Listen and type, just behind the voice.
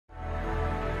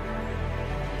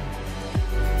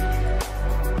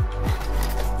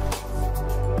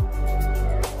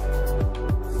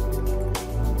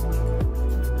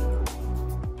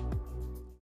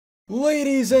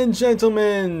Ladies and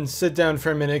gentlemen, sit down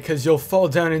for a minute because you'll fall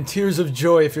down in tears of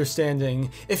joy if you're standing.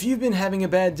 If you've been having a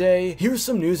bad day, here's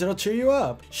some news that'll cheer you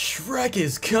up. Shrek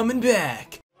is coming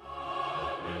back!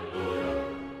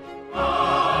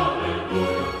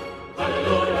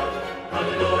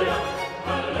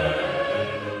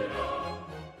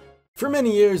 For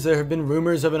many years, there have been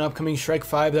rumors of an upcoming Shrek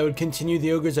 5 that would continue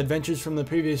the ogre's adventures from the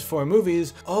previous 4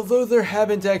 movies, although there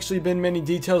haven't actually been many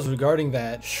details regarding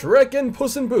that. Shrek and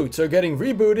Puss in Boots are getting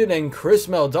rebooted, and Chris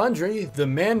Meldandri, the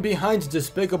man behind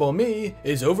Despicable Me,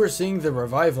 is overseeing the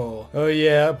revival. Oh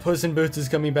yeah, Puss in Boots is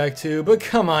coming back too, but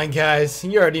come on guys,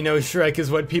 you already know Shrek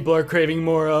is what people are craving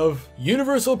more of.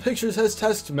 Universal Pictures has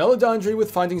tasked Meldandri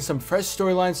with finding some fresh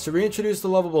storylines to reintroduce the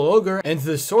lovable ogre and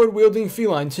the sword-wielding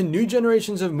feline to new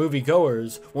generations of moviegoers.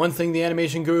 One thing the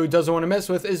animation guru doesn't want to mess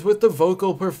with is with the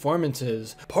vocal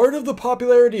performances. Part of the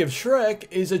popularity of Shrek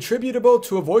is attributable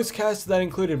to a voice cast that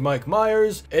included Mike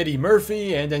Myers, Eddie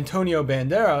Murphy, and Antonio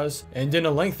Banderas, and in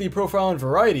a lengthy profile on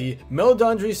Variety,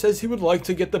 Meldandri says he would like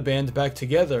to get the band back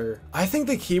together. I think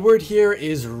the keyword here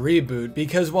is reboot,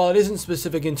 because while it isn't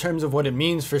specific in terms of what it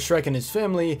means for Shrek and his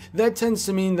family, that tends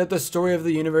to mean that the story of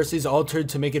the universe is altered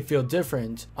to make it feel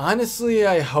different. Honestly,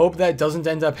 I hope that doesn't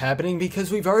end up happening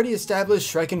because we've already established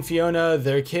Shrek and Fiona,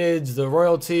 their kids, the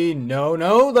royalty. No,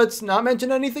 let's not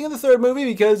mention anything in the third movie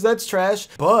because that's trash.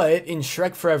 But in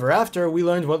Shrek Forever After, we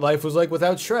learned what life was like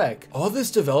without Shrek. All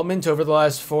this development over the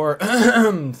last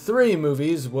 3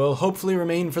 movies will hopefully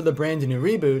remain for the brand new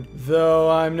reboot, though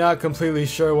I'm not completely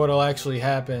sure what'll actually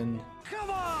happen. Come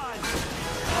on!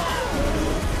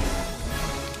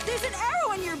 There's an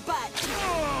arrow in your butt!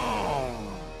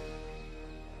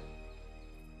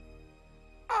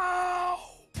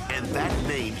 And that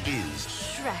name is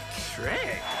Shrek.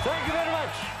 Shrek. Thank you very much.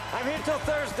 I'm here till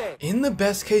Thursday. In the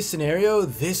best case scenario,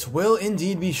 this will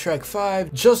indeed be Shrek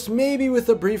 5, just maybe with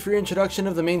a brief reintroduction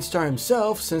of the main star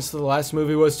himself, since the last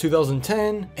movie was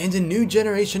 2010, and a new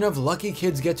generation of lucky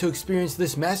kids get to experience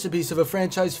this masterpiece of a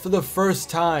franchise for the first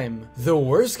time. The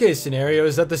worst case scenario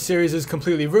is that the series is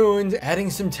completely ruined, adding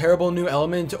some terrible new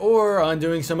element, or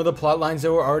undoing some of the plot lines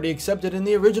that were already accepted in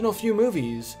the original few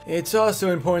movies. It's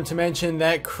also important to mention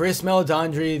that Chris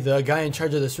Meldandri, the guy in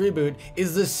charge of this reboot,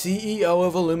 is the CEO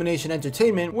of Illumination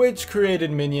Entertainment, which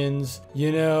created Minions.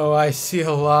 You know, I see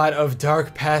a lot of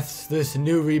dark paths this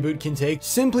new reboot can take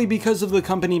simply because of the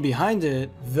company behind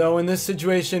it. Though in this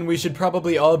situation, we should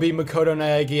probably all be Makoto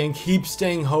Naegi and keep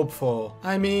staying hopeful.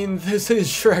 I mean, this is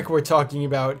Shrek we're talking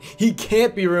about. He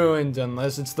can't be ruined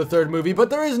unless it's the third movie, but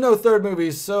there is no third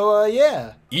movie, so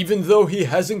yeah. Even though he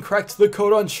hasn't cracked the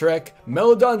code on Shrek,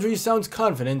 Meldandri sounds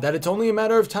confident that it's only a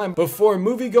matter of time before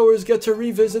moviegoers get to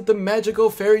revisit the magical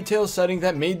fairy tale setting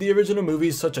that made the original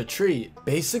movies such a treat.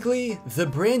 Basically, the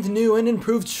brand new and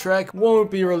improved Shrek won't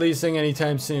be releasing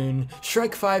anytime soon.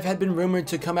 Shrek 5 had been rumored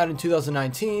to come out in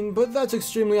 2019, but that's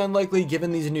extremely unlikely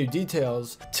given these new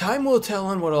details. Time will tell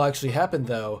on what'll actually happen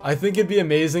though. I think it'd be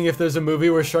amazing if there's a movie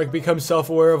where Shrek becomes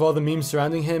self-aware of all the memes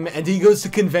surrounding him and he goes to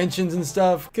conventions and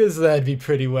stuff, cause that'd be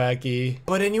pretty wacky.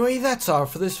 But anyway, that's all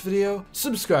for this video.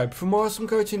 Subscribe for more awesome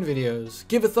cartoon videos.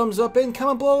 Give a thumbs up and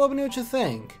comment below, let me know what you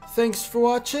think. Thanks for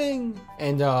watching,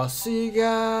 and I'll see you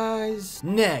guys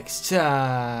next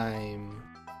time.